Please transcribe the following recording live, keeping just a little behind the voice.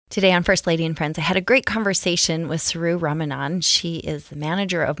Today on First Lady and Friends, I had a great conversation with Saru Ramanan. She is the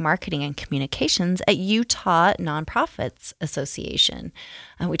manager of marketing and communications at Utah Nonprofits Association.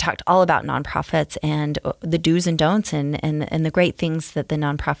 We talked all about nonprofits and the do's and don'ts and the great things that the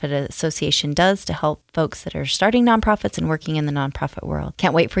Nonprofit Association does to help folks that are starting nonprofits and working in the nonprofit world.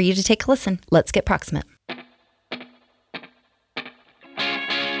 Can't wait for you to take a listen. Let's get proximate.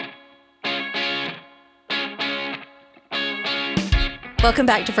 Welcome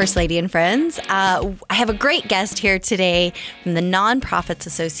back to First Lady and Friends. I have a great guest here today from the Nonprofits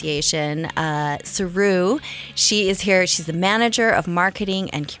Association, Saru. She is here. She's the manager of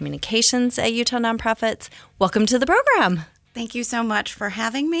marketing and communications at Utah Nonprofits. Welcome to the program. Thank you so much for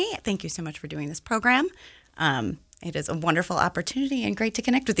having me. Thank you so much for doing this program. It is a wonderful opportunity and great to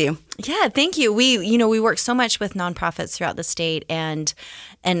connect with you. Yeah, thank you. We work so much with nonprofits throughout the state, and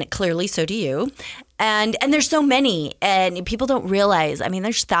clearly so do you. And there's so many, and people don't realize. I mean,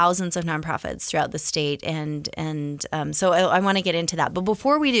 there's thousands of nonprofits throughout the state, and so I want to get into that. But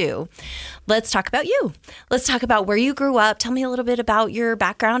before we do, let's talk about you. Let's talk about where you grew up. Tell me a little bit about your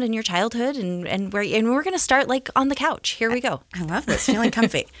background and your childhood, and we're going to start like on the couch. Here we go. I love this, feeling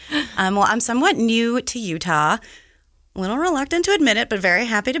comfy. Well, I'm somewhat new to Utah. A little reluctant to admit it, but very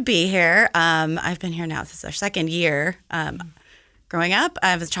happy to be here. I've been here now. This is our second year. Growing up,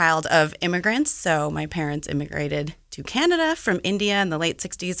 I was a child of immigrants, so my parents immigrated to Canada from India in the late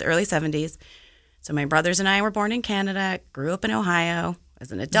 60s, early 70s. So my brothers and I were born in Canada, grew up in Ohio.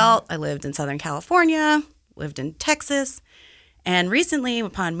 As an adult, I lived in Southern California, lived in Texas. And recently,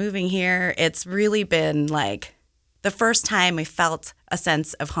 upon moving here, it's really been like the first time I felt a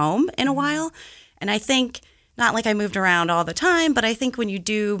sense of home in a while. And I think, not like I moved around all the time, but I think when you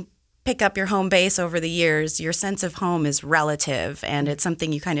do pick up your home base over the years, your sense of home is relative and it's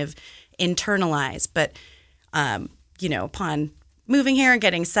something you kind of internalize. But, upon moving here and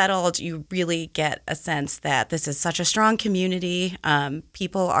getting settled, you really get a sense that this is such a strong community.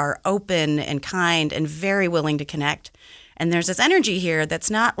 People are open and kind and very willing to connect. And there's this energy here that's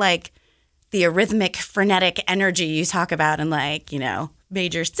not like the arrhythmic, frenetic energy you talk about in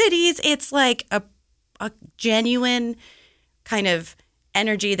major cities. It's like a genuine kind of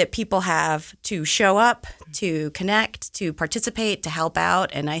energy that people have to show up, to connect, to participate, to help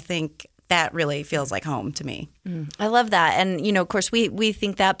out. And I think that really feels like home to me. I love that. And, of course, we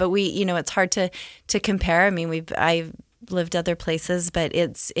think that, but it's hard to compare. I mean, I've lived other places, but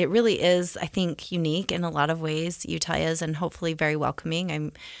it really is, I think, unique in a lot of ways. Utah is, and hopefully very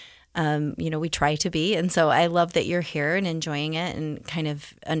welcoming. We try to be. And so I love that you're here and enjoying it and kind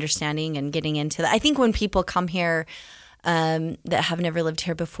of understanding and getting into that. I think when people come here that have never lived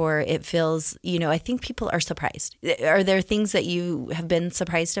here before, it feels, I think people are surprised. Are there things that you have been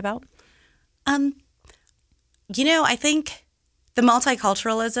surprised about? I think the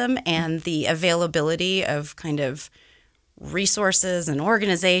multiculturalism and the availability of kind of resources and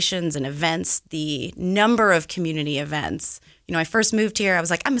organizations and events, the number of community events. I first moved here. I was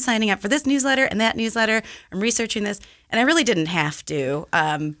like, I'm signing up for this newsletter and that newsletter. I'm researching this. And I really didn't have to.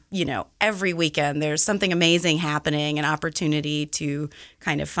 Every weekend there's something amazing happening, an opportunity to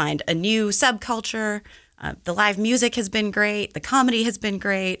kind of find a new subculture. The live music has been great. The comedy has been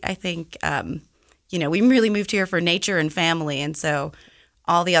great. I think, we really moved here for nature and family. And so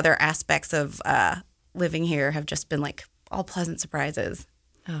all the other aspects of living here have just been like all pleasant surprises.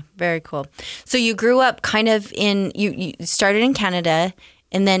 Oh, very cool. So you grew up kind of you started in Canada,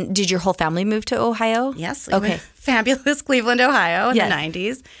 and then did your whole family move to Ohio? Yes. Okay. Fabulous Cleveland, Ohio in the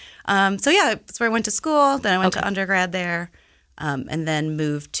 90s. That's where I went to school. Then I went to undergrad there, and then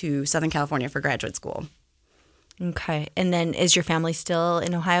moved to Southern California for graduate school. Okay. And then is your family still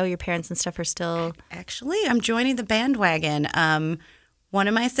in Ohio? Your parents and stuff are still? Actually, I'm joining the bandwagon. One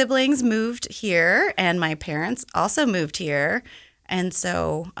of my siblings moved here, and my parents also moved here. And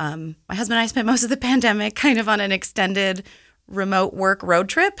so my husband and I spent most of the pandemic kind of on an extended remote work road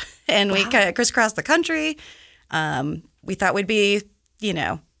trip, and we crisscrossed the country. We thought we'd be,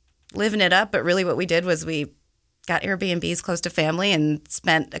 living it up, but really what we did was we got Airbnbs close to family and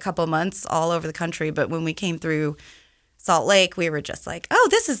spent a couple months all over the country. But when we came through Salt Lake, we were just like, oh,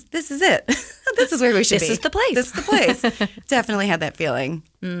 this is it. This is where we should be. This is the place. This is the place. Definitely had that feeling.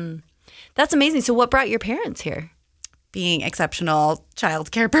 That's amazing. So what brought your parents here? Being exceptional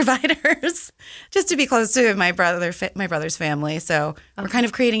child care providers, just to be close to my brother's family. So we're kind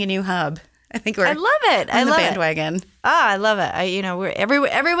of creating a new hub. I think I love it. I love the bandwagon. I love it.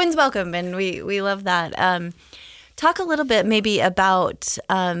 Everyone's welcome, and we love that. Talk a little bit maybe about.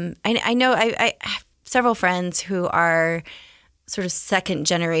 I know I have several friends who are sort of second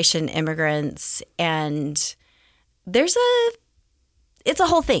generation immigrants, and there's it's a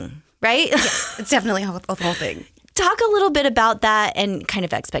whole thing, right? Yes, it's definitely a whole thing. Talk a little bit about that and kind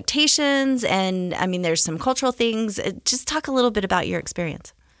of expectations. And I mean, there's some cultural things. Just talk a little bit about your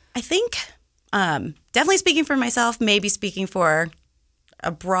experience. I think definitely speaking for myself, maybe speaking for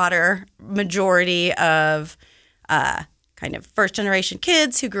a broader majority of kind of first generation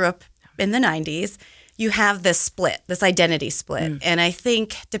kids who grew up in the 90s, you have this split, this identity split. And I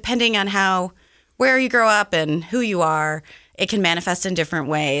think depending on where you grow up and who you are, it can manifest in different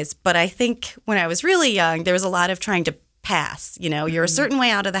ways. But I think when I was really young, there was a lot of trying to pass. You're a certain way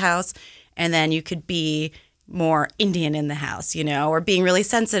out of the house, and then you could be more Indian in the house, or being really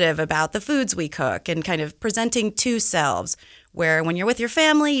sensitive about the foods we cook and kind of presenting two selves, where when you're with your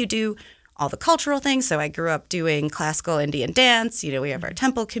family, you do all the cultural things. So I grew up doing classical Indian dance. We have our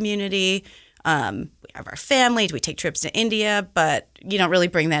temple community. We have our family. We take trips to India, but you don't really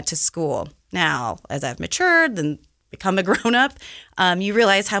bring that to school. Now, as I've matured and become a grown-up, you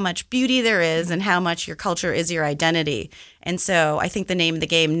realize how much beauty there is and how much your culture is your identity. And so I think the name of the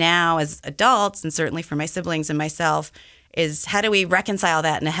game now as adults, and certainly for my siblings and myself, is how do we reconcile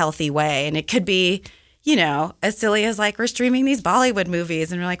that in a healthy way? And it could be, as silly as like we're streaming these Bollywood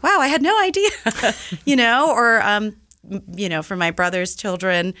movies and we're like, wow, I had no idea, or for my brother's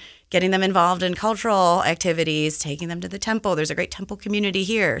children, getting them involved in cultural activities, taking them to the temple. There's a great temple community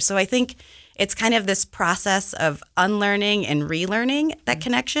here. So I think it's kind of this process of unlearning and relearning that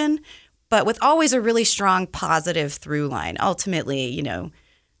connection, but with always a really strong positive through line. Ultimately,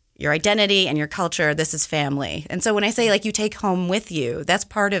 your identity and your culture, this is family. And so when I say like you take home with you, that's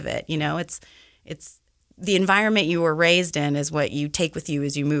part of it. It's the environment you were raised in is what you take with you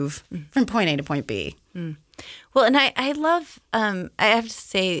as you move from point A to point B. Well, and I love, I have to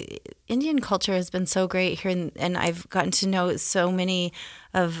say, Indian culture has been so great here, and I've gotten to know so many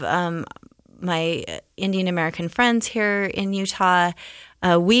of my Indian American friends here in Utah.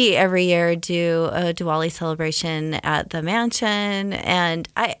 We every year do a Diwali celebration at the mansion, and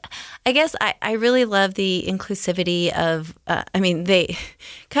I guess I really love the inclusivity of. They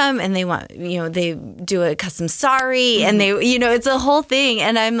come and they want they do a custom sari, and they it's a whole thing,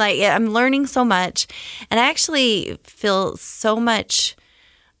 and I'm like I'm learning so much, and I actually feel so much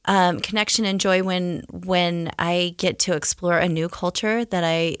connection and joy when I get to explore a new culture that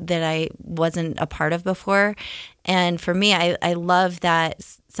I wasn't a part of before. And for me, I love that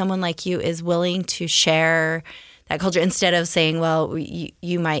someone like you is willing to share that culture instead of saying, well,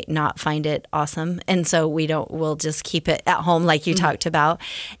 you might not find it awesome, and so we'll just keep it at home like you talked about.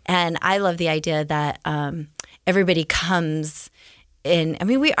 And I love the idea that everybody comes in. I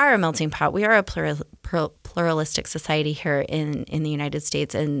mean, we are a melting pot. We are a pluralistic society here in the United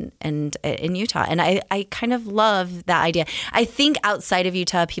States and in Utah. And I kind of love that idea. I think outside of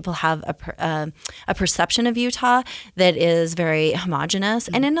Utah, people have a perception of Utah that is very homogenous.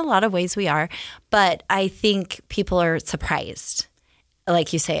 And in a lot of ways we are. But I think people are surprised,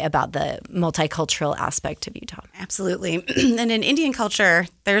 like you say, about the multicultural aspect of Utah. Absolutely. And in Indian culture,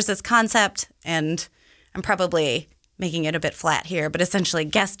 there's this concept, and I'm probably making it a bit flat here, but essentially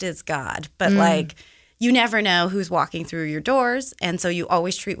guest is God. But like you never know who's walking through your doors, and so you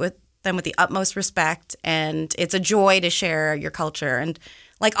always treat them with the utmost respect, and it's a joy to share your culture. And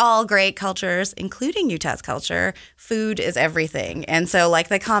like all great cultures, including Utah's culture, food is everything. And so like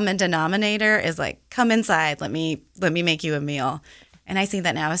the common denominator is like, come inside, let me make you a meal. And I see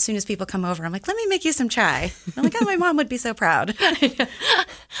that now. As soon as people come over, I'm like, let me make you some chai. I'm like, oh, my mom would be so proud.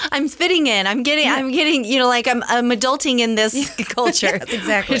 I'm fitting in. I'm getting, like I'm adulting in this culture. Yes,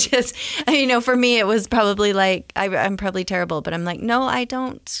 exactly. For me, it was probably like, I'm probably terrible, but I'm like, no, I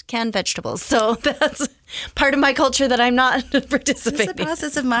don't can vegetables. So that's part of my culture that I'm not participating. It's the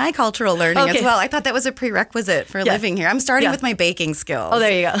process of my cultural learning as well. I thought that was a prerequisite for living here. I'm starting with my baking skills. Oh,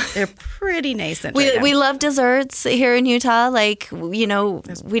 there you go. They're pretty nascent. We love desserts here in Utah. Like, we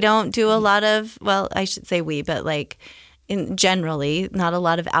don't do a lot of, well, I should say but like generally not a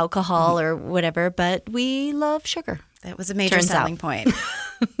lot of alcohol or whatever, but we love sugar. That was a major selling point.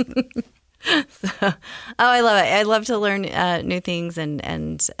 I love it. I love to learn new things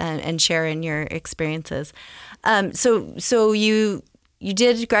and share in your experiences. So you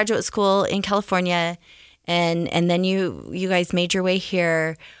did graduate school in California, and then you guys made your way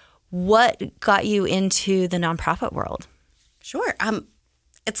here. What got you into the nonprofit world? Sure.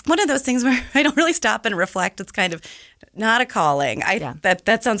 It's one of those things where I don't really stop and reflect. It's kind of not a calling.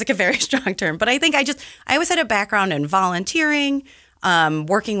 That sounds like a very strong term, but I think I always had a background in volunteering,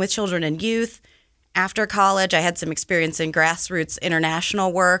 working with children and youth. After college, I had some experience in grassroots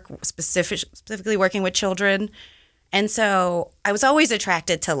international work, specifically working with children. And so I was always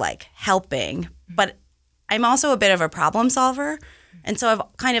attracted to like helping, but I'm also a bit of a problem solver. And so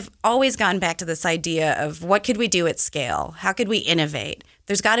I've kind of always gone back to this idea of what could we do at scale? How could we innovate?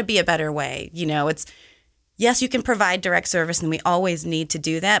 There's got to be a better way. It's yes, you can provide direct service, and we always need to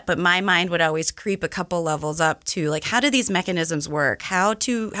do that. But my mind would always creep a couple levels up to like, how do these mechanisms work? How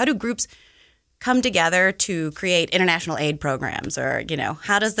do groups come together to create international aid programs? Or,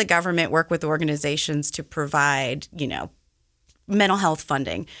 how does the government work with organizations to provide, mental health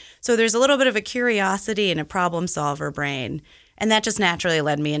funding? So there's a little bit of a curiosity and a problem solver brain. And that just naturally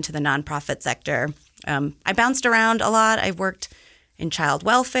led me into the nonprofit sector. I bounced around a lot. I've worked in child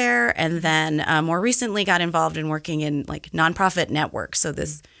welfare, and then more recently got involved in working in like nonprofit networks. So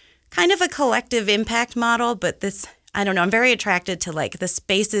this kind of a collective impact model, but this, I don't know, I'm very attracted to like the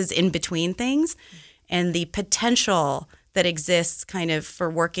spaces in between things and the potential that exists kind of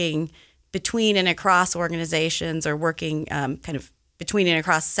for working between and across organizations, or working kind of between and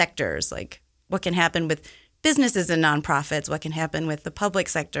across sectors. Like what can happen with businesses and nonprofits, what can happen with the public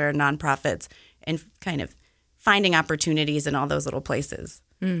sector and nonprofits, and kind of finding opportunities in all those little places.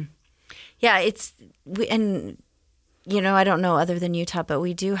 Yeah, I don't know other than Utah, but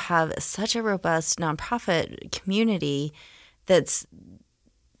we do have such a robust nonprofit community that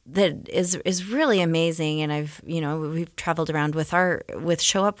is really amazing. And we've traveled around with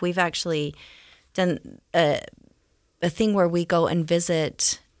Show Up. We've actually done a thing where we go and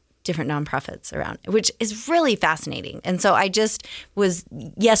visit different nonprofits around, which is really fascinating. And so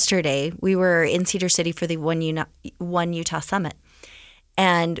yesterday, we were in Cedar City for the One Utah Summit.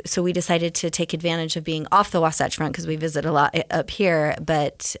 And so we decided to take advantage of being off the Wasatch Front because we visit a lot up here.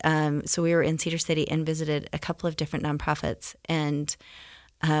 But so we were in Cedar City and visited a couple of different nonprofits. And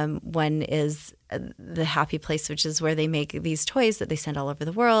one is the Happy Place, which is where they make these toys that they send all over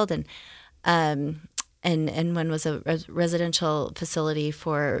the world. And one was a residential facility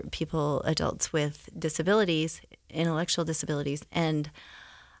for adults with disabilities, intellectual disabilities. And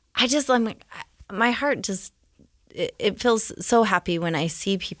my heart just, it feels so happy when I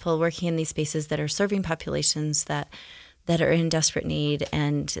see people working in these spaces that are serving populations that are in desperate need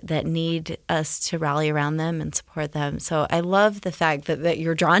and that need us to rally around them and support them. So I love the fact that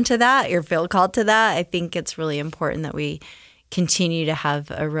you're drawn to that, you feel called to that. I think it's really important that we continue to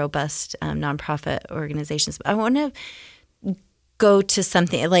have a robust nonprofit organizations. I want to go to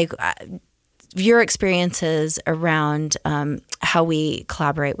something like your experiences around how we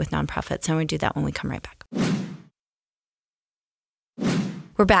collaborate with nonprofits. And we do that when we come right back.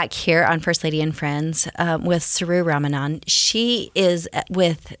 We're back here on First Lady and Friends with Saru Ramanan. She is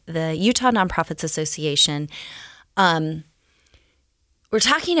with the Utah Nonprofits Association. We're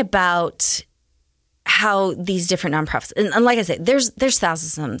talking about how these different nonprofits, and like I said, there's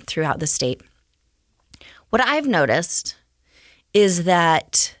thousands of them throughout the state. What I've noticed is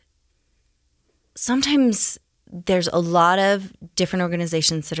that sometimes there's a lot of different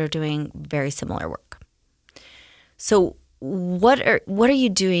organizations that are doing very similar work. So what are you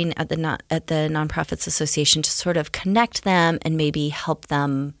doing at the Nonprofits Association to sort of connect them and maybe help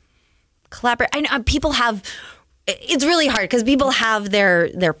them collaborate? I know people have. It's really hard because people have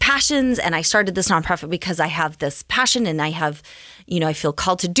their passions, and I started this nonprofit because I have this passion, and I have, I feel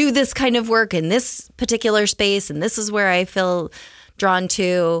called to do this kind of work in this particular space, and this is where I feel drawn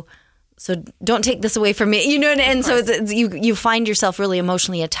to. So don't take this away from me, And so you find yourself really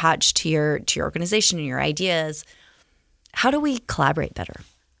emotionally attached to your organization and your ideas. How do we collaborate better?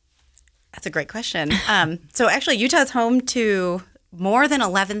 That's a great question. So actually, Utah's home to more than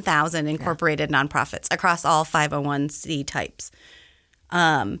 11,000 incorporated nonprofits across all 501c types.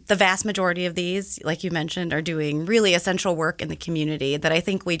 The vast majority of these, like you mentioned, are doing really essential work in the community that I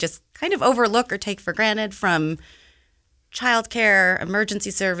think we just kind of overlook or take for granted, from childcare,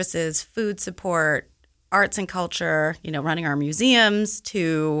 emergency services, food support, arts and culture, running our museums,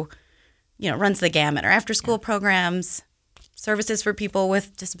 to, runs the gamut, or after-school programs, services for people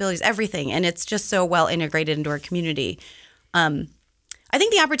with disabilities, everything. And it's just so well integrated into our community. I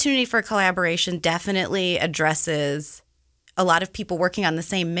think the opportunity for collaboration definitely addresses a lot of people working on the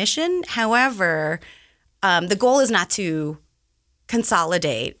same mission. However, the goal is not to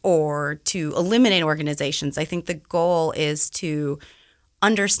consolidate or to eliminate organizations. I think the goal is to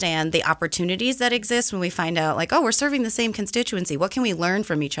understand the opportunities that exist when we find out, like, we're serving the same constituency. What can we learn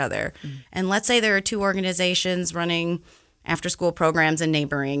from each other? Mm-hmm. And let's say there are two organizations running after-school programs in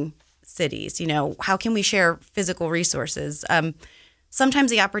neighboring cities. How can we share physical resources?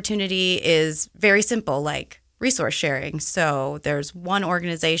 Sometimes the opportunity is very simple, like resource sharing. So there's one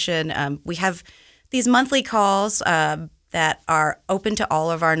organization. We have these monthly calls that are open to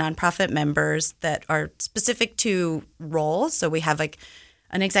all of our nonprofit members that are specific to roles. So we have like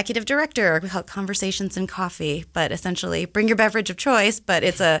an executive director. We call it Conversations and Coffee, but essentially bring your beverage of choice, but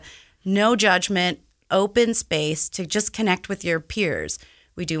it's a no judgment, open space to just connect with your peers.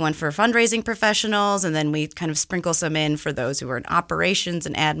 We do one for fundraising professionals, and then we kind of sprinkle some in for those who are in operations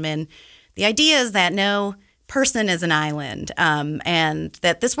and admin. The idea is that no person is an island, and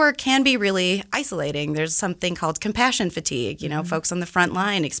that this work can be really isolating. There's something called compassion fatigue. Folks on the front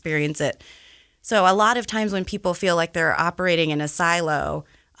line experience it. So a lot of times when people feel like they're operating in a silo,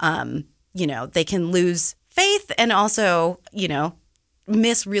 they can lose faith and also,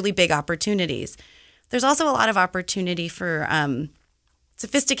 miss really big opportunities. There's also a lot of opportunity for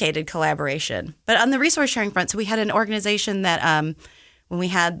sophisticated collaboration. But on the resource sharing front, so we had an organization that when we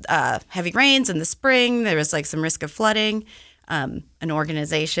had heavy rains in the spring, there was like some risk of flooding. An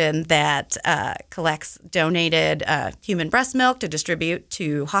organization that collects donated human breast milk to distribute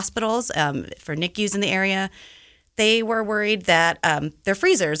to hospitals for NICUs in the area. They were worried that their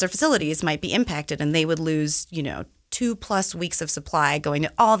freezers, their facilities might be impacted, and they would lose, 2+ weeks of supply going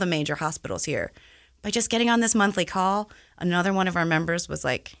to all the major hospitals here. By just getting on this monthly call, another one of our members was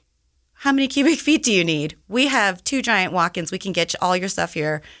like, how many cubic feet do you need? We have 2 giant walk-ins. We can get you all your stuff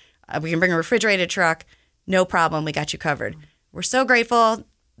here. We can bring a refrigerated truck. No problem. We got you covered. We're so grateful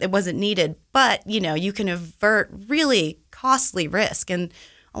it wasn't needed, but, you can avert really costly risk. And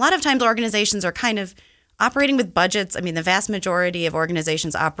a lot of times organizations are kind of operating with budgets. I mean, the vast majority of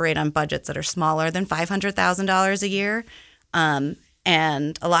organizations operate on budgets that are smaller than $500,000 a year.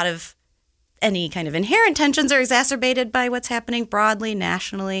 And a lot of any kind of inherent tensions are exacerbated by what's happening broadly,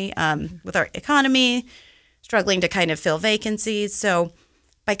 nationally, with our economy, struggling to kind of fill vacancies. So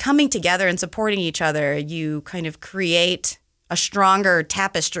by coming together and supporting each other, you kind of create a stronger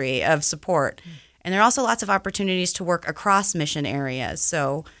tapestry of support. And there are also lots of opportunities to work across mission areas.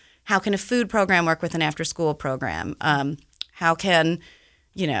 So how can a food program work with an after-school program? How can,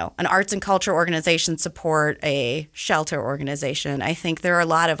 an arts and culture organization support a shelter organization? I think there are a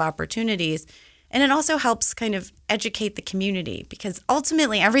lot of opportunities. And it also helps kind of educate the community, because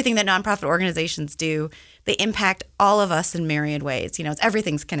ultimately everything that nonprofit organizations do, they impact all of us in myriad ways.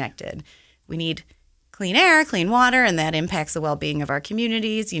 Everything's connected. We need clean air, clean water, and that impacts the well-being of our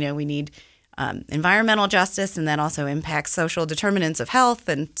communities. We need environmental justice, and that also impacts social determinants of health.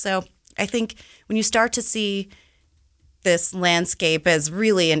 And so I think when you start to see this landscape as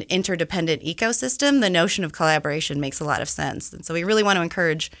really an interdependent ecosystem, the notion of collaboration makes a lot of sense. And so we really want to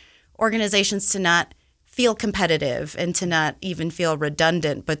encourage organizations to not feel competitive and to not even feel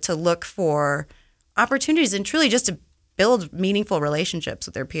redundant, but to look for opportunities and truly just to build meaningful relationships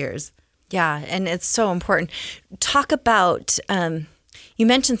with their peers. Yeah, and it's so important. Talk about, you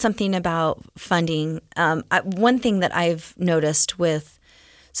mentioned something about funding. One thing that I've noticed with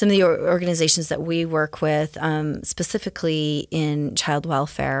some of the organizations that we work with, specifically in child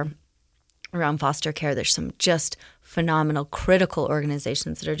welfare, around foster care, there's some just phenomenal, critical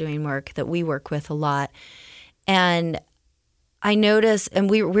organizations that are doing work that we work with a lot. And I noticed, and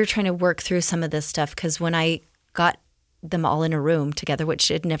we're trying to work through some of this stuff, because when I got them all in a room together, which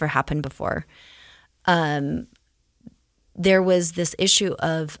had never happened before, there was this issue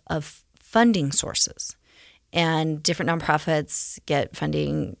of funding sources. And different nonprofits get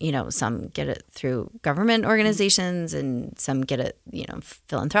funding, some get it through government organizations and some get it,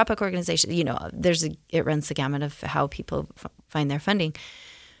 philanthropic organizations. It runs the gamut of how people find their funding.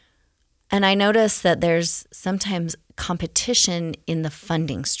 And I noticed that there's sometimes competition in the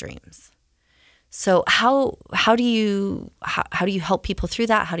funding streams. So how do you help people through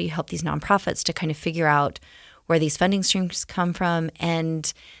that? How do you help these nonprofits to kind of figure out where these funding streams come from,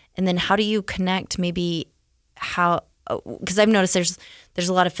 and then how do you connect maybe because I've noticed there's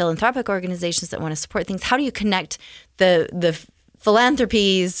a lot of philanthropic organizations that want to support things. How do you connect the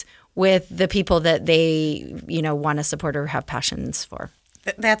philanthropies with the people that they want to support or have passions for?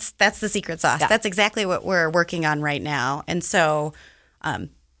 That's the secret sauce. Yeah. That's exactly what we're working on right now. And so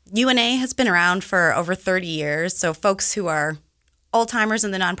UNA has been around for over 30 years. So folks who are old-timers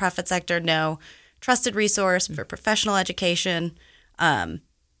in the nonprofit sector know trusted resource for professional education,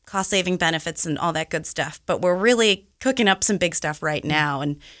 cost-saving benefits, and all that good stuff. But we're really cooking up some big stuff right now.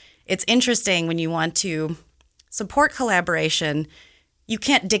 And it's interesting when you want to support collaboration, you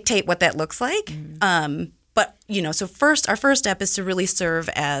can't dictate what that looks like. But, so our first step is to really serve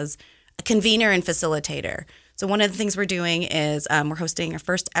as a convener and facilitator. So one of the things we're doing is we're hosting our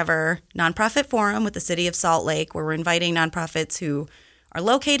first ever nonprofit forum with the city of Salt Lake, where we're inviting nonprofits who are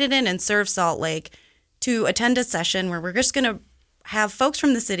located in and serve Salt Lake to attend a session where we're just going to have folks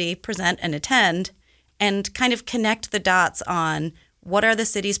from the city present and attend and kind of connect the dots on what are the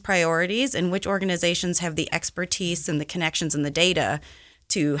city's priorities and which organizations have the expertise and the connections and the data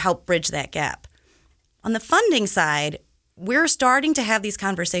to help bridge that gap. On the funding side, we're starting to have these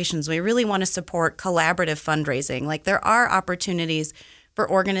conversations. We really want to support collaborative fundraising. Like there are opportunities for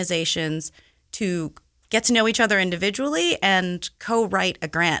organizations to get to know each other individually and co-write a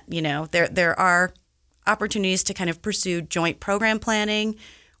grant. There are opportunities to kind of pursue joint program planning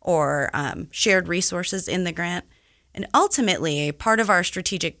or shared resources in the grant. And ultimately, part of our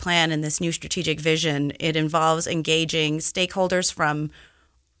strategic plan and this new strategic vision, it involves engaging stakeholders from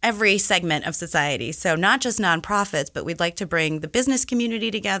every segment of society. So not just nonprofits, but we'd like to bring the business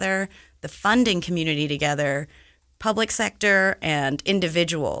community together, the funding community together, public sector, and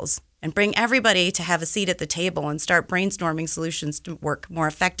individuals, and bring everybody to have a seat at the table and start brainstorming solutions to work more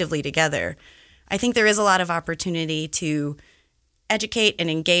effectively together. I think there is a lot of opportunity to educate and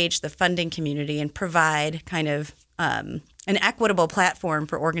engage the funding community and provide kind of an equitable platform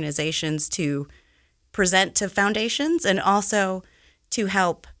for organizations to present to foundations and also to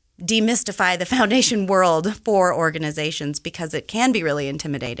help demystify the foundation world for organizations because it can be really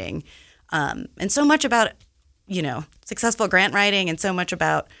intimidating. And so much about, successful grant writing and so much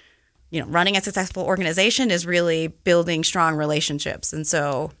about, running a successful organization is really building strong relationships. And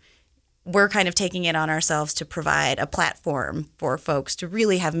so we're kind of taking it on ourselves to provide a platform for folks to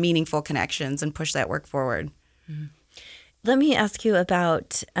really have meaningful connections and push that work forward. Mm-hmm. Let me ask you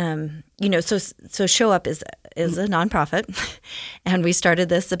about, so Show Up is a nonprofit, and we started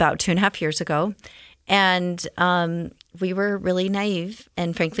this about 2.5 years ago, and we were really naive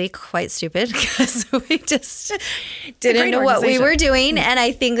and frankly quite stupid because we just didn't know what we were doing. And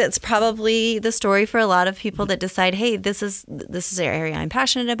I think that's probably the story for a lot of people that decide, hey, this is an area I'm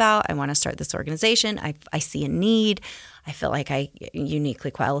passionate about. I want to start this organization. I see a need. I feel like I'm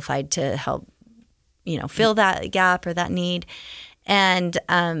uniquely qualified to help fill that gap or that need. And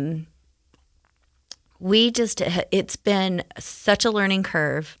it's been such a learning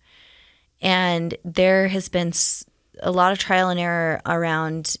curve. And there has been a lot of trial and error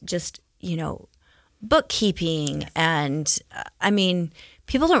around just, bookkeeping. And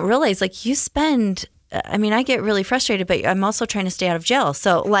people don't realize, like, you spend, I get really frustrated, but I'm also trying to stay out of jail.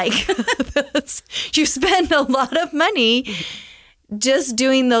 So, like, you spend a lot of money just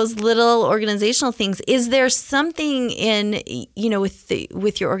doing those little organizational things. Is there something in,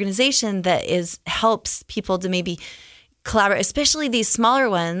 with your organization that helps people to maybe collaborate, especially these smaller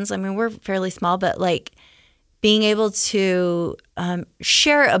ones? We're fairly small, but like being able to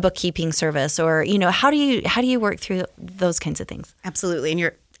share a bookkeeping service, or how do you work through those kinds of things? Absolutely, and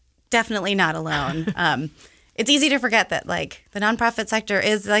you're definitely not alone. It's easy to forget that like the nonprofit sector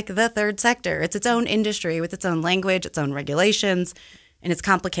is like the third sector. It's its own industry with its own language, its own regulations, and it's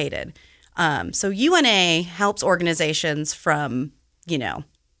complicated. So UNA helps organizations from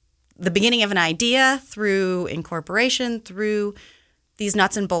the beginning of an idea through incorporation, through these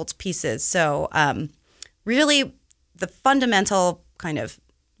nuts and bolts pieces. So really the fundamental kind of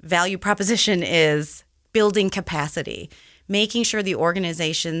value proposition is building capacity, making sure the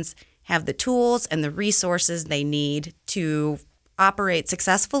organizations have the tools and the resources they need to operate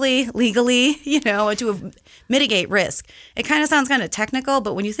successfully, legally, to mitigate risk. It kind of sounds kind of technical,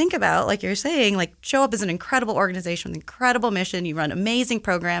 but when you think about, like you're saying, like Show Up is an incredible organization with an incredible mission. You run amazing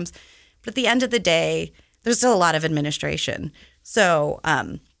programs, but at the end of the day, there's still a lot of administration. So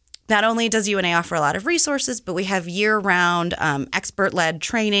not only does UNA offer a lot of resources, but we have year-round expert-led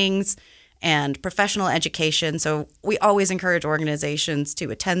trainings and professional education. So we always encourage organizations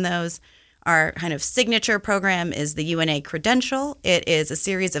to attend those. Our kind of signature program is the UNA Credential. It is a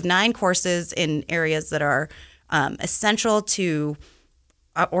series of 9 courses in areas that are essential to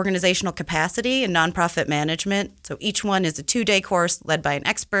organizational capacity and nonprofit management. So each one is a 2-day course led by an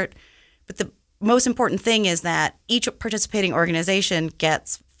expert. But the most important thing is that each participating organization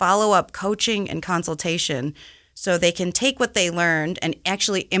gets follow-up coaching and consultation so they can take what they learned and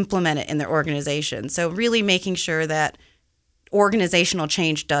actually implement it in their organization. So really making sure that organizational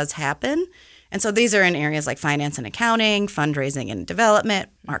change does happen. And so these are in areas like finance and accounting, fundraising and development,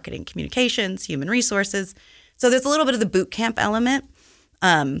 marketing, communications, human resources. So there's a little bit of the boot camp element.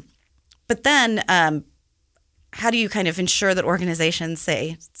 But then how do you kind of ensure that organizations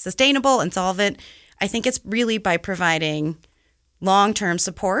stay sustainable and solvent? I think it's really by providing long-term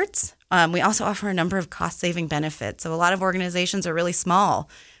supports. We also offer a number of cost-saving benefits. So a lot of organizations are really small.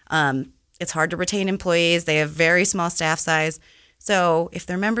 It's hard to retain employees. They have very small staff size. So if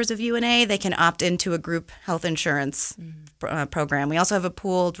they're members of UNA, they can opt into a group health insurance program. We also have a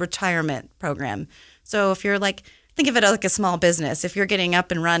pooled retirement program. So if you're think of it like a small business. If you're getting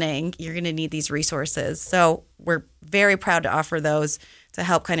up and running, you're going to need these resources. So we're very proud to offer those to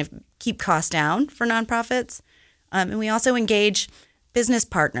help kind of keep costs down for nonprofits. And we also engage business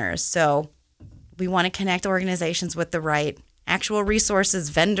partners. So we want to connect organizations with the right actual resources,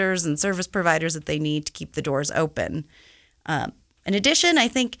 vendors, and service providers that they need to keep the doors open. In addition, I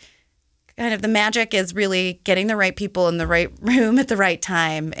think kind of the magic is really getting the right people in the right room at the right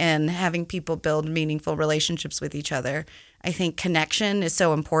time and having people build meaningful relationships with each other. I think connection is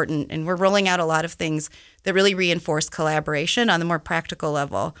so important, and we're rolling out a lot of things that really reinforce collaboration on the more practical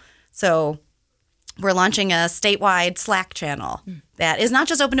level. So we're launching a statewide Slack channel that is not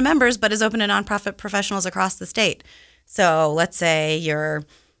just open to members, but is open to nonprofit professionals across the state. So let's say you're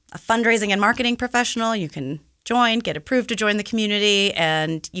a fundraising and marketing professional, you can join, get approved to join the community,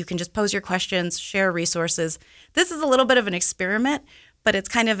 and you can just pose your questions, share resources. This is a little bit of an experiment, but it's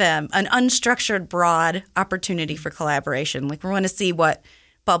kind of an unstructured, broad opportunity for collaboration. Like, we want to see what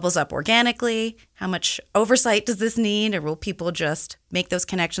bubbles up organically, how much oversight does this need, or will people just make those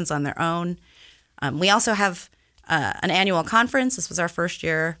connections on their own? We also have an annual conference. This was our first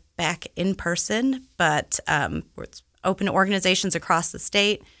year back in person, but it's open to organizations across the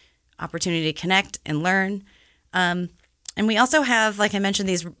state, opportunity to connect and learn. And we also have, like I mentioned,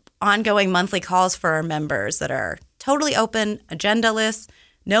 these ongoing monthly calls for our members that are totally open, agendaless,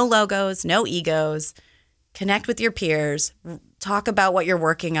 no logos, no egos. Connect with your peers, talk about what you're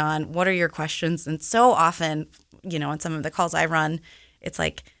working on, what are your questions. And so often, in some of the calls I run, it's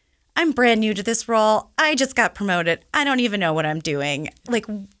like, I'm brand new to this role. I just got promoted. I don't even know what I'm doing. Like,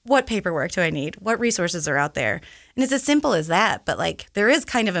 what paperwork do I need? What resources are out there? And it's as simple as that. But there is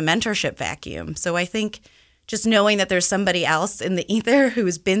kind of a mentorship vacuum. So I think just knowing that there's somebody else in the ether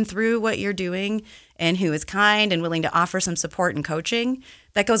who's been through what you're doing and who is kind and willing to offer some support and coaching,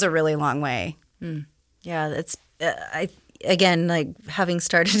 that goes a really long way. Yeah, it's again, having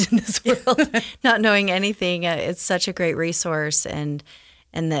started in this world, not knowing anything, it's such a great resource, and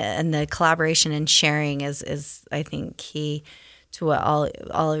the collaboration and sharing is I think key to what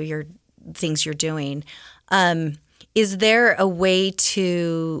all of your things you're doing. Is there a way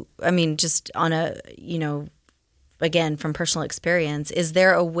to, just on a, again, from personal experience, is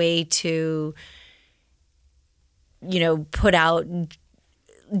there a way to, put out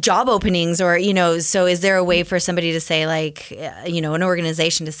job openings, or, so is there a way for somebody to say, an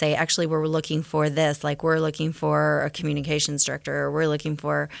organization to say, actually, we're looking for this, we're looking for a communications director, or we're looking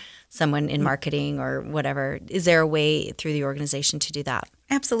for someone in marketing or whatever. Is there a way through the organization to do that?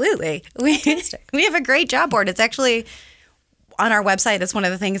 Absolutely. We have a great job board. It's actually on our website. It's one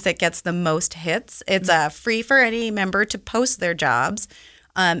of the things that gets the most hits. It's free for any member to post their jobs.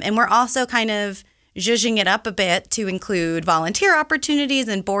 And we're also kind of zhuzhing it up a bit to include volunteer opportunities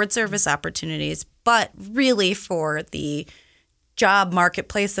and board service opportunities. But really, for the job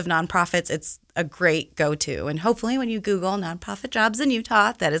marketplace of nonprofits, it's a great go-to. And hopefully when you Google nonprofit jobs in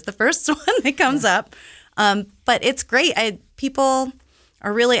Utah, that is the first one that comes up. But it's great. People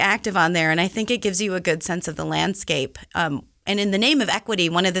are really active on there, and I think it gives you a good sense of the landscape. And in the name of equity,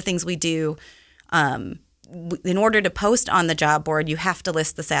 one of the things we do, in order to post on the job board, you have to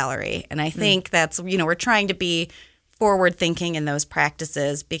list the salary. And I think that's, we're trying to be forward-thinking in those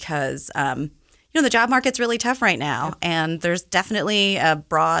practices because, the job market's really tough right now, and there's definitely a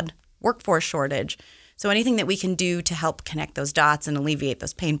broad workforce shortage. So anything that we can do to help connect those dots and alleviate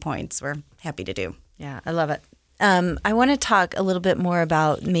those pain points, we're happy to do. Yeah, I love it. I want to talk a little bit more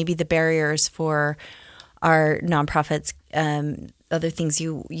about maybe the barriers for our nonprofits, other things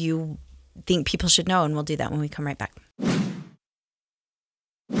you think people should know, and we'll do that when we come right back.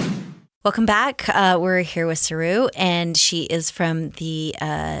 Welcome back. We're here with Saru, and she is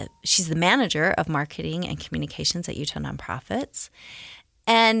she's the manager of marketing and communications at Utah Nonprofits.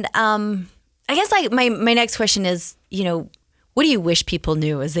 And I guess my next question is, what do you wish people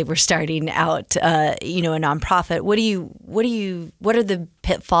knew as they were starting out, a nonprofit? What are the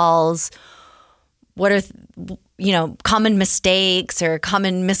pitfalls? What are, common mistakes or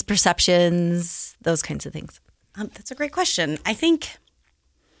common misperceptions, those kinds of things? That's a great question. I think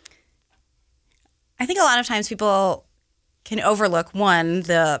a lot of times people can overlook, one,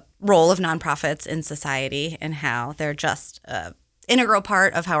 the role of nonprofits in society and how they're just an integral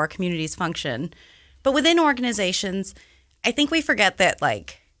part of how our communities function. But within organizations, I think we forget that,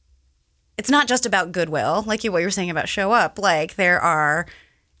 it's not just about goodwill, like what you were saying about show up. There are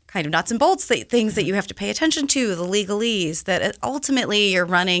kind of nuts and bolts things that you have to pay attention to, the legalese, that ultimately you're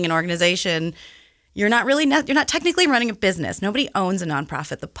running an organization. You're not technically running a business. Nobody owns a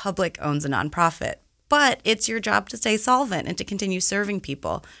nonprofit. The public owns a nonprofit. But it's your job to stay solvent and to continue serving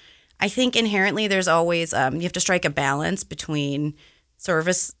people. I think inherently there's always, you have to strike a balance between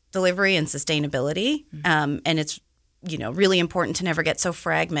service delivery and sustainability. And it's, really important to never get so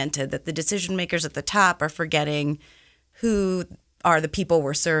fragmented that the decision makers at the top are forgetting who are the people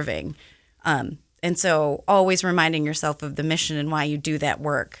we're serving. And so always reminding yourself of the mission and why you do that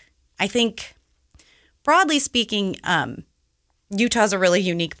work. I think, broadly speaking, Utah's a really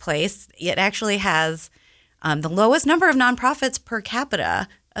unique place. It actually has the lowest number of nonprofits per capita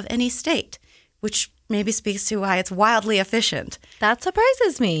of any state, which maybe speaks to why it's wildly efficient. That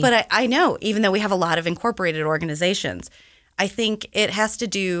surprises me. But I know, even though we have a lot of incorporated organizations, I think it has to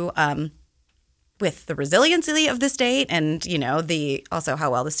do with the resiliency of the state and, also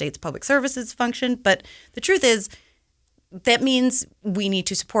how well the state's public services function. But the truth is, that means we need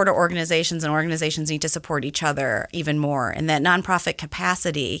to support our organizations, and organizations need to support each other even more. And that nonprofit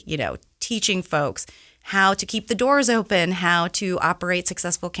capacity, teaching folks how to keep the doors open, how to operate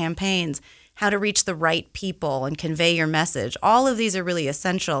successful campaigns, how to reach the right people and convey your message. All of these are really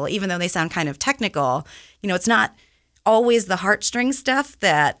essential, even though they sound kind of technical. It's not always the heartstring stuff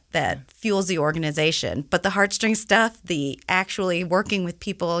that fuels the organization, but the heartstring stuff, the actually working with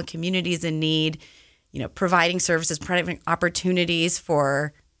people and communities in need, providing services, providing opportunities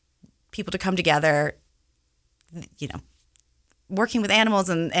for people to come together, working with animals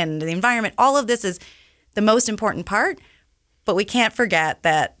and the environment. All of this is the most important part, but we can't forget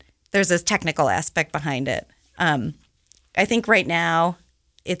that there's this technical aspect behind it. I think right now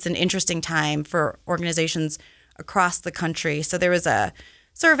it's an interesting time for organizations across the country. So there was a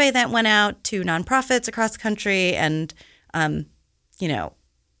survey that went out to nonprofits across the country, and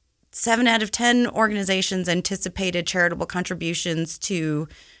 7 out of 10 organizations anticipated charitable contributions to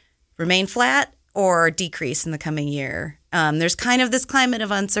remain flat or decrease in the coming year. There's kind of this climate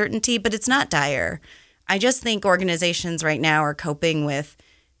of uncertainty, but it's not dire. I just think organizations right now are coping with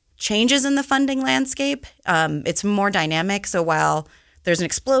changes in the funding landscape. It's more dynamic. So while there's an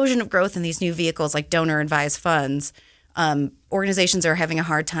explosion of growth in these new vehicles like donor-advised funds, organizations are having a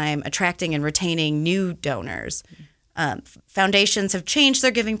hard time attracting and retaining new donors. Foundations have changed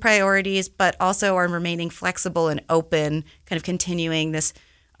their giving priorities, but also are remaining flexible and open, kind of continuing this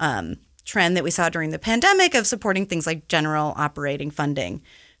trend that we saw during the pandemic of supporting things like general operating funding.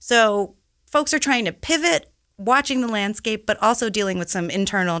 So folks are trying to pivot, watching the landscape, but also dealing with some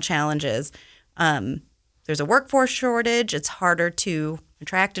internal challenges. There's a workforce shortage. It's harder to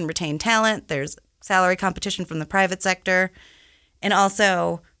attract and retain talent. There's salary competition from the private sector. And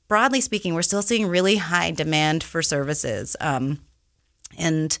also, broadly speaking, we're still seeing really high demand for services.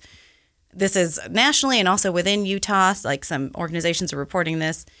 And this is nationally and also within Utah, like some organizations are reporting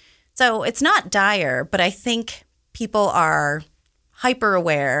this. So it's not dire, but I think people are hyper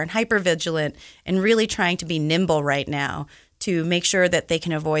aware and hyper vigilant and really trying to be nimble right now to make sure that they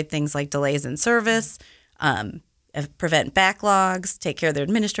can avoid things like delays in service, prevent backlogs, take care of their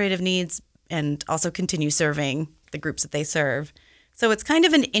administrative needs, and also continue serving the groups that they serve. So it's kind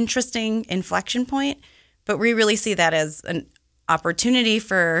of an interesting inflection point, but we really see that as an opportunity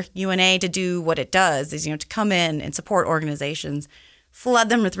for UNA to do what it does, is, to come in and support organizations, flood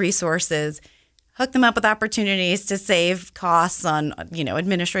them with resources, hook them up with opportunities to save costs on,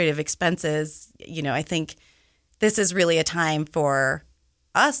 administrative expenses. I think this is really a time for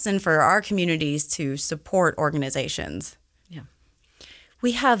us and for our communities to support organizations. Yeah.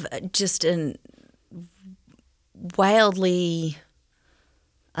 We have just a wildly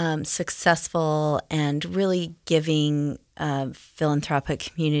successful and really giving philanthropic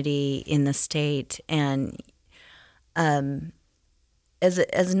community in the state. And as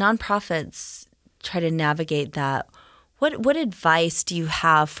nonprofits try to navigate that, what advice do you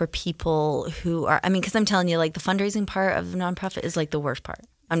have for people who are, because I'm telling you, like, the fundraising part of the nonprofit is like the worst part.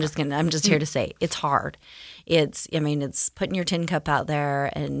 I'm just here to say it's hard. It's putting your tin cup out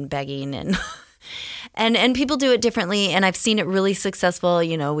there and begging and and people do it differently. And I've seen it really successful.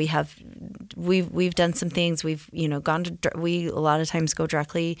 We've done some things. We've, we a lot of times go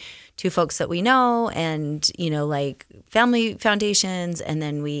directly to folks that we know and, like family foundations. And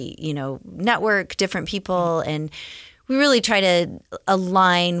then we, network different people, and we really try to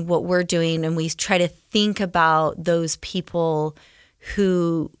align what we're doing, and we try to think about those people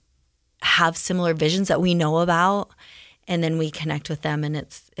who have similar visions that we know about, and then we connect with them.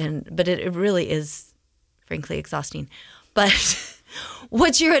 But it really is, frankly, exhausting. But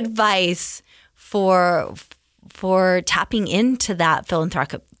what's your advice for tapping into that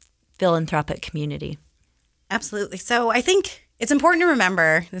philanthropic community? Absolutely. So I think it's important to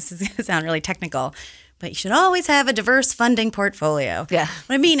remember, this is going to sound really technical, but you should always have a diverse funding portfolio. Yeah.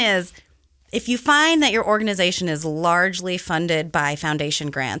 What I mean is, if you find that your organization is largely funded by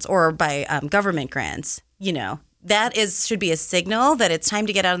foundation grants or by government grants, that should be a signal that it's time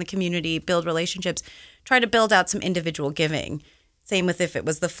to get out in the community, build relationships, try to build out some individual giving. Same with if it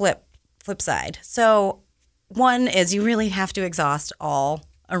was the flip side. So one is you really have to exhaust all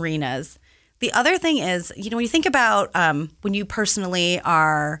arenas. The other thing is, when you think about when you personally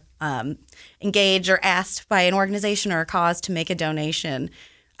are engaged or asked by an organization or a cause to make a donation,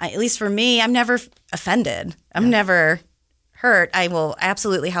 at least for me, I'm never offended. I'm never hurt. I will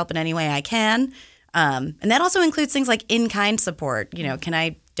absolutely help in any way I can. And that also includes things like in-kind support. Can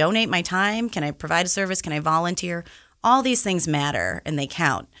I donate my time? Can I provide a service? Can I volunteer? All these things matter and they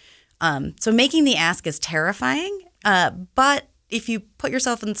count. So making the ask is terrifying, but if you put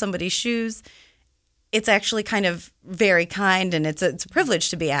yourself in somebody's shoes, it's actually kind of very kind, and it's a privilege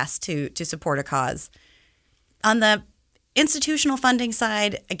to be asked to support a cause. On the institutional funding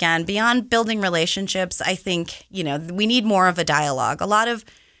side, again, beyond building relationships, I think, we need more of a dialogue. A lot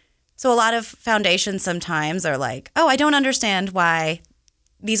of foundations sometimes are like, oh, I don't understand why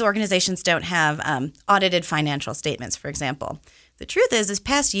these organizations don't have audited financial statements, for example. The truth is, this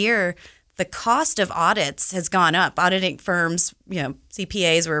past year, the cost of audits has gone up. Auditing firms,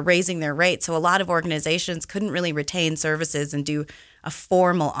 CPAs were raising their rates, so a lot of organizations couldn't really retain services and do a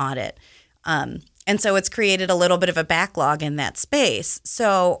formal audit. And so it's created a little bit of a backlog in that space.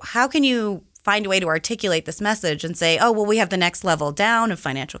 So how can you find a way to articulate this message and say, oh, well, we have the next level down of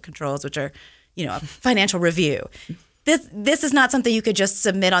financial controls, which are, a financial review. This is not something you could just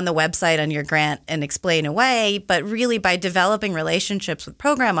submit on the website on your grant and explain away, but really by developing relationships with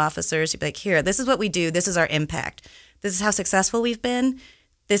program officers, you'd be like, here, this is what we do. This is our impact. This is how successful we've been.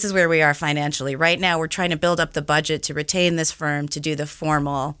 This is where we are financially. Right now, we're trying to build up the budget to retain this firm to do the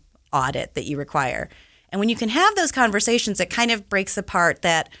formal audit that you require. And when you can have those conversations, it kind of breaks apart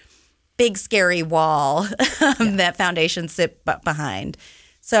that big, scary wall that foundations sit behind.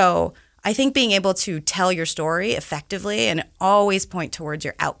 So I think being able to tell your story effectively and always point towards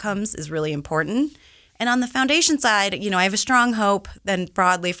your outcomes is really important. And on the foundation side, I have a strong hope, then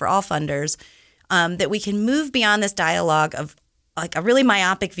broadly for all funders, that we can move beyond this dialogue of like a really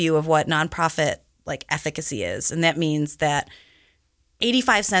myopic view of what nonprofit efficacy is. And that means that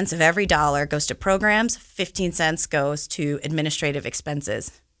 85 cents of every dollar goes to programs, 15 cents goes to administrative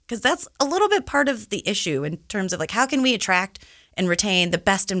expenses. Because that's a little bit part of the issue in terms of how can we attract and retain the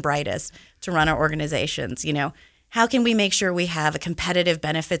best and brightest to run our organizations. How can we make sure we have a competitive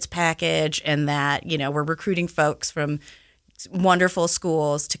benefits package and that, we're recruiting folks from wonderful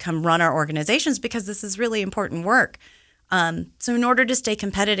schools to come run our organizations, because this is really important work. So in order to stay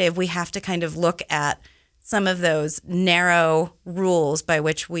competitive, we have to kind of look at some of those narrow rules by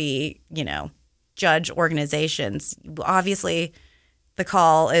which we, judge organizations. Obviously, the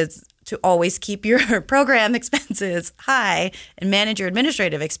call is to always keep your program expenses high and manage your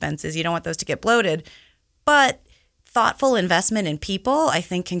administrative expenses. You don't want those to get bloated. But thoughtful investment in people, I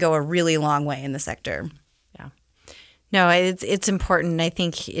think, can go a really long way in the sector. Yeah. No, it's important. I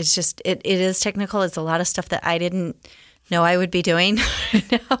think it's just, it is technical. It's a lot of stuff that I didn't know I would be doing.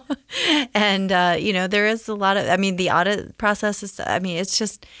 And, there is a lot of, the audit process is,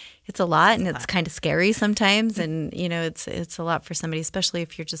 it's a lot, and it's kind of scary sometimes, and it's a lot for somebody, especially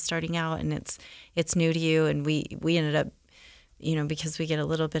if you're just starting out and it's new to you. And we ended up, because we get a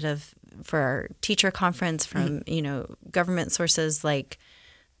little bit of, for our teacher conference from government sources,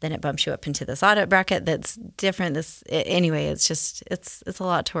 then it bumps you up into this audit bracket that's different. Anyway, it's just it's a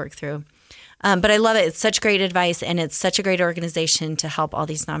lot to work through. But I love it. It's such great advice, and it's such a great organization to help all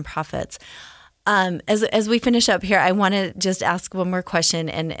these nonprofits. As we finish up here, I want to just ask one more question,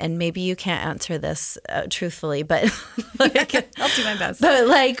 and maybe you can't answer this truthfully, but I'll do my best. But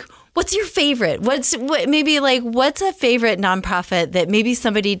what's your favorite? What's a favorite nonprofit that maybe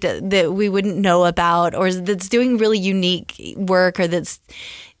somebody that we wouldn't know about, or that's doing really unique work, or that's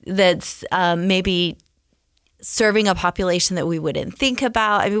maybe serving a population that we wouldn't think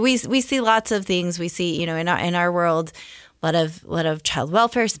about? We see lots of things. We see in our world, a lot of child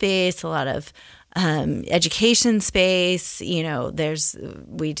welfare space, a lot of education space.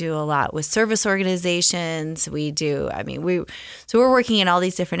 We do a lot with service organizations. We're working in all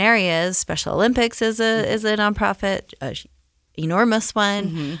these different areas. Special Olympics is a nonprofit, enormous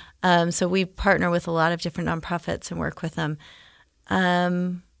one. Mm-hmm. So we partner with a lot of different nonprofits and work with them.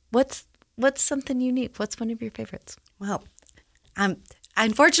 What's something unique? What's one of your favorites? Well,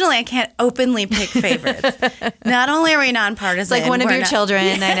 unfortunately, I can't openly pick favorites. Not only are we nonpartisan, it's like one of your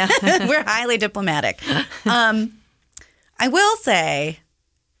children. I know. We're highly diplomatic. I will say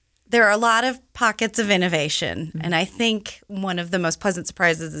there are a lot of pockets of innovation, mm-hmm. and I think one of the most pleasant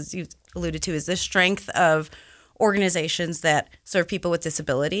surprises, as you alluded to, is the strength of organizations that serve people with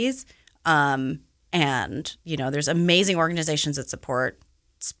disabilities. And there's amazing organizations that support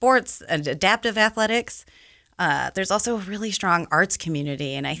sports and adaptive athletics. There's also a really strong arts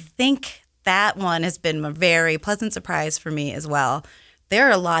community, and I think that one has been a very pleasant surprise for me as well. There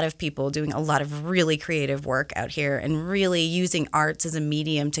are a lot of people doing a lot of really creative work out here and really using arts as a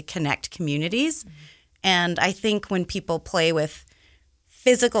medium to connect communities. Mm-hmm. And I think when people play with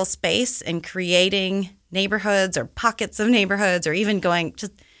physical space and creating neighborhoods or pockets of neighborhoods or even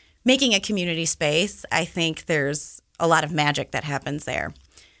just making a community space, I think there's a lot of magic that happens there.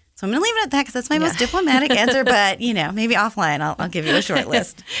 So I'm going to leave it at that because that's my most diplomatic answer. But, maybe offline I'll give you a short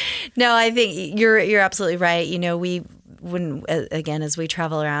list. No, I think you're absolutely right. As we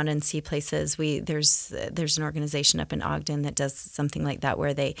travel around and see places, there's an organization up in Ogden that does something like that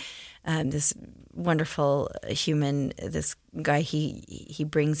where they this wonderful human, this guy, he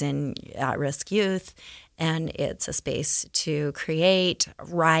brings in at-risk youth, and it's a space to create,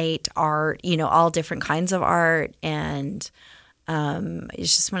 write, art, all different kinds of art, and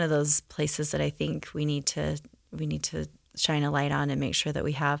it's just one of those places that I think we need to shine a light on and make sure that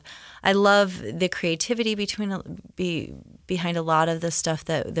we have. I love the creativity behind a lot of the stuff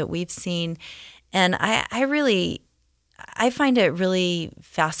that we've seen, and I find it really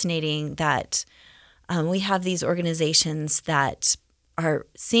fascinating that we have these organizations that are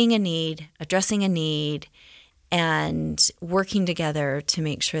seeing a need, addressing a need, and working together to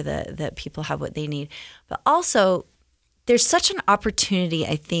make sure that people have what they need. But also, there's such an opportunity,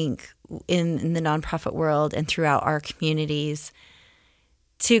 I think, in the nonprofit world and throughout our communities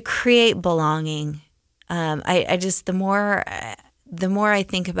to create belonging. I just the more I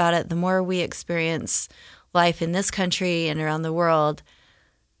think about it, the more we experience life in this country and around the world.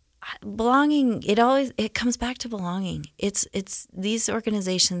 Belonging, it comes back to belonging. It's these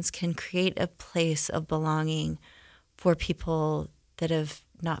organizations can create a place of belonging for people that have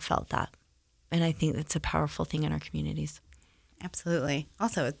not felt that. And I think that's a powerful thing in our communities. Absolutely.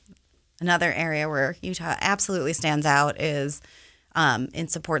 Also, another area where Utah absolutely stands out is in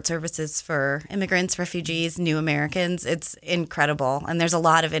support services for immigrants, refugees, new Americans. It's incredible. And there's a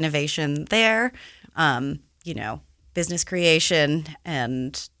lot of innovation there, business creation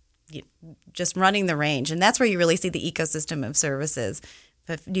and just running the range. And that's where you really see the ecosystem of services.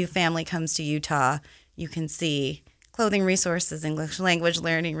 If a new family comes to Utah, you can see clothing resources, English language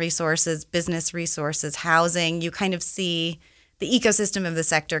learning resources, business resources, housing. You kind of see the ecosystem of the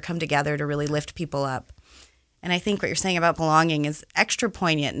sector come together to really lift people up. And I think what you're saying about belonging is extra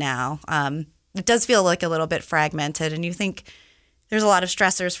poignant now. It does feel like a little bit fragmented, and you think there's a lot of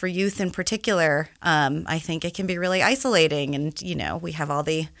stressors for youth in particular. I think it can be really isolating, and, we have all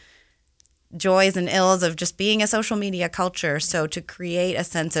the joys and ills of just being a social media culture. So to create a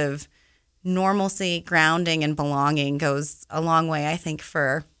sense of normalcy, grounding, and belonging goes a long way, I think,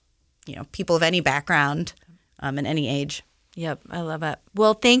 for, people of any background and any age. Yep, I love it.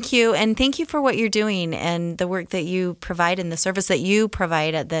 Well, thank you. And thank you for what you're doing and the work that you provide and the service that you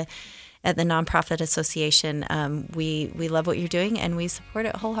provide at the Nonprofit Association. We love what you're doing and we support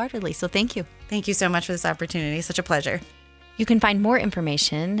it wholeheartedly. So thank you. Thank you so much for this opportunity. Such a pleasure. You can find more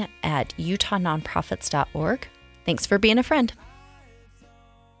information at utahnonprofits.org. Thanks for being a friend.